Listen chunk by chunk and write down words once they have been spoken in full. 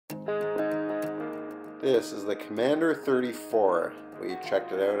This is the Commander 34. We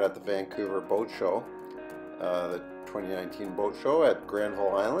checked it out at the Vancouver Boat Show, the 2019 boat show at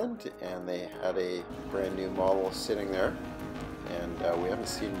Granville Island, and they had a brand new model sitting there, and we haven't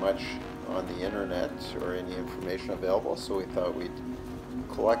seen much on the internet or any information available, so we thought we'd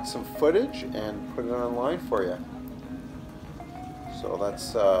collect some footage and put it online for you. So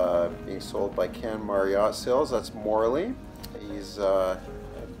that's being sold by Canmar Yacht Sales. That's Morley. He's I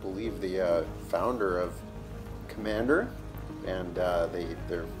believe the founder of Commander, and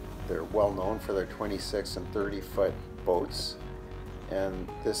they're well known for their 26 and 30 foot boats, and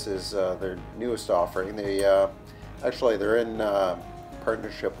this is their newest offering. They're in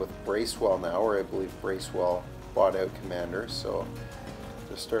partnership with Bracewell now, or I believe Bracewell bought out Commander, so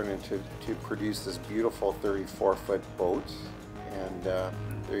they're starting to produce this beautiful 34 foot boat. And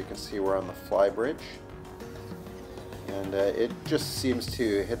there you can see we're on the fly bridge, and it just seems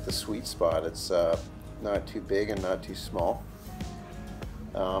to hit the sweet spot. It's not too big and not too small.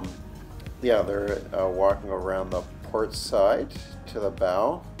 Yeah, they're walking around the port side to the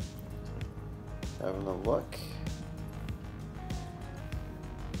bow, having a look.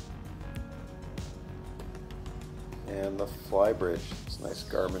 And the fly bridge, it's a nice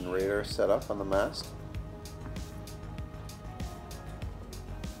Garmin radar set up on the mast.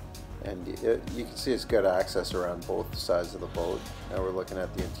 And you can see it's got access around both sides of the boat. Now we're looking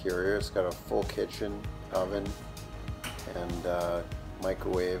at the interior. It's got a full kitchen, oven, and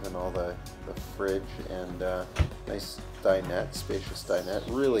microwave, and all the fridge, and nice dinette, spacious dinette.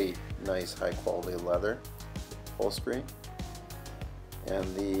 Really nice high quality leather upholstery. And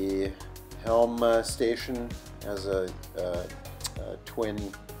the helm station has a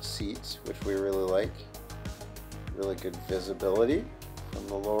twin seat, which we really like. Really good visibility from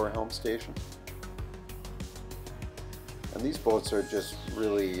the lower helm station. And these boats are just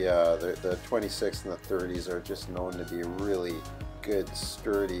really, the 26 and the 30s are just known to be really good,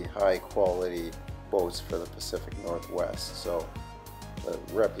 sturdy, high quality boats for the Pacific Northwest. So the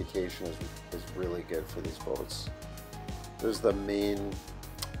reputation is really good for these boats. There's the main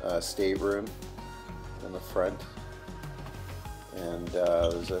stateroom in the front, and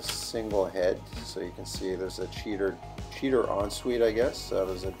there's a single head, so you can see there's a cheater ensuite, I guess.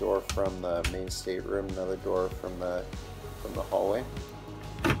 There's a door from the main stateroom, another door from the hallway.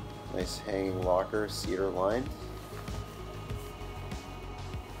 Nice hanging locker, cedar lined,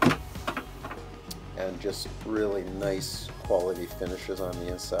 and just really nice quality finishes on the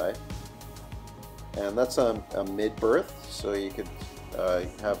inside. And that's a mid berth, so you could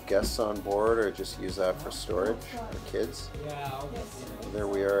have guests on board or just use that for storage for kids. And there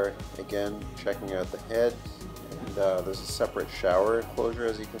we are again, checking out the head. And there's a separate shower enclosure,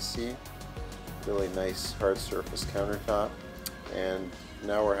 as you can see. Really nice hard surface countertop. And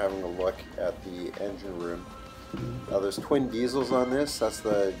now we're having a look at the engine room. Now there's twin diesels on this. That's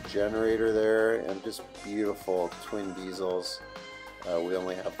the generator there, and just beautiful twin diesels. We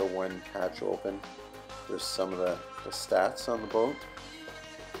only have the one hatch open. There's some of the stats on the boat.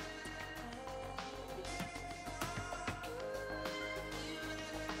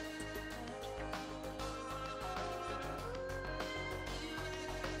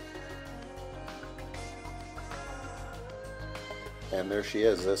 And there she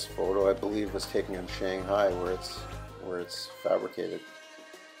is. This photo, I believe, was taken in Shanghai, where it's fabricated.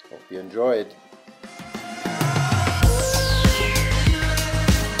 Hope you enjoyed.